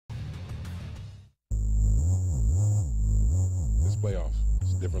playoffs.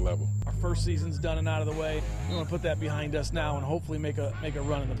 It's a different level. Our first season's done and out of the way. We want to put that behind us now and hopefully make a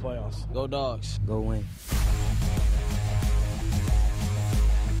run in the playoffs. Go Dogs. Go win.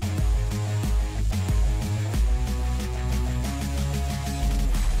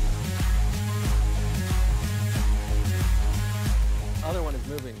 Other one is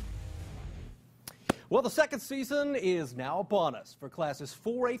moving. Well, the second season is now upon us. For classes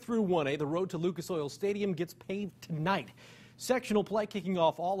 4A through 1A, the road to Lucas Oil Stadium gets paved tonight. Sectional play kicking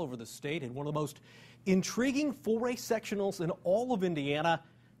off all over the state, and one of the most intriguing 4A sectionals in all of Indiana,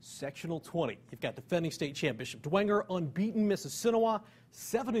 Sectional 20. You've got defending state champ Bishop Dwenger, unbeaten Mississinewa,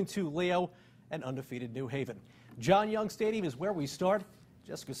 7-2 Leo, and undefeated New Haven. John Young Stadium is where we start.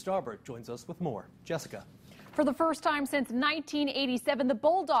 Jessica Starbird joins us with more. Jessica. For the first time since 1987, the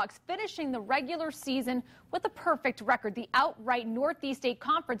Bulldogs finishing the regular season with a perfect record. The outright Northeast State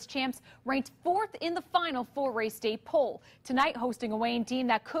Conference champs ranked 4th in the final 4A state poll. Tonight hosting a Wayne team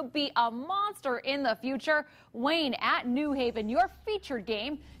that could be a monster in the future. Wayne at New Haven, your featured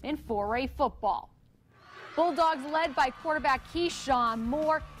game in 4A football. Bulldogs led by quarterback Keyshawn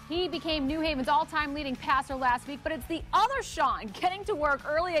Moore. He became New Haven's all-time leading passer last week, but it's the other Sean getting to work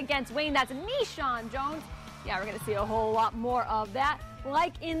early against Wayne. That's Nishan Jones. Yeah, we're going to see a whole lot more of that.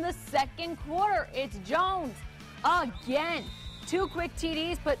 Like in the second quarter, it's Jones again. 2 quick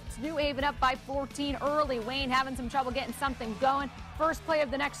TDs puts New Haven up by 14 early. Wayne having some trouble getting something going. First play of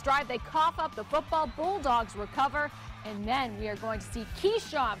the next drive, they cough up the football. Bulldogs recover, and then we are going to see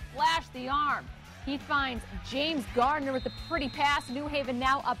Keyshawn flash the arm. He finds James Gardner with a pretty pass. New Haven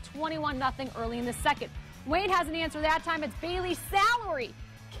now up 21-0 early in the second. Wayne has an answer that time. It's Bailey Salary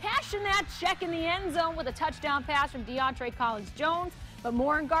cashing that check in the end zone with a touchdown pass from DeAndre Collins-Jones. But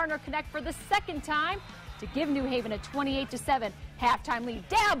Moore and Gardner connect for the second time to give New Haven a 28-7 halftime lead.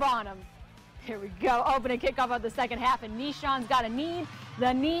 Dab on him. Here we go. Opening kickoff of the second half, and Nishan's got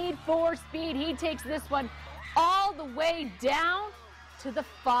the need for speed. He takes this one all the way down to the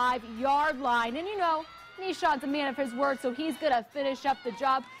 5-yard line. And you know, Nishan's a man of his word, so he's going to finish up the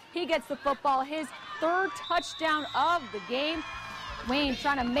job. He gets the football, his 3rd touchdown of the game. Wayne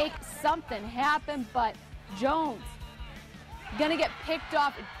trying to make something happen, but Jones going to get picked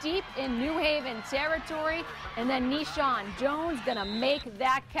off deep in New Haven territory, and then Nishan Jones going to make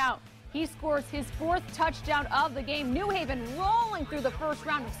that count. He scores his 4th touchdown of the game. New Haven rolling through the first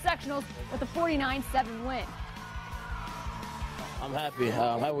round of sectionals with a 49-7 win. I'm happy.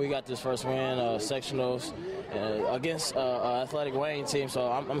 I'm happy we got this first win, sectionals, against athletic Wayne team.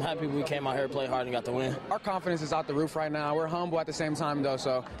 So I'm happy we came out here, played hard, and got the win. Our confidence is out the roof right now. We're humble at the same time, though,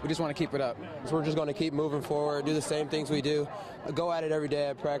 so we just want to keep it up. So we're just going to keep moving forward, do the same things we do, go at it every day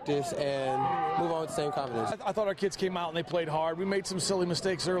at practice, and move on with the same confidence. I thought our kids came out and they played hard. We made some silly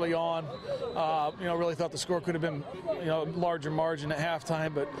mistakes early on. Really thought the score could have been, larger margin at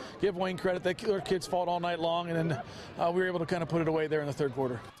halftime. But give Wayne credit. Our kids fought all night long, and then we were able to kind of put it away there in the third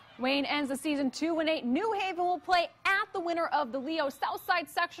quarter. Wayne ends the season 2-8. New Haven will play at the winner of the Leo Southside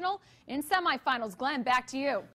Sectional in semifinals. Glenn, back to you.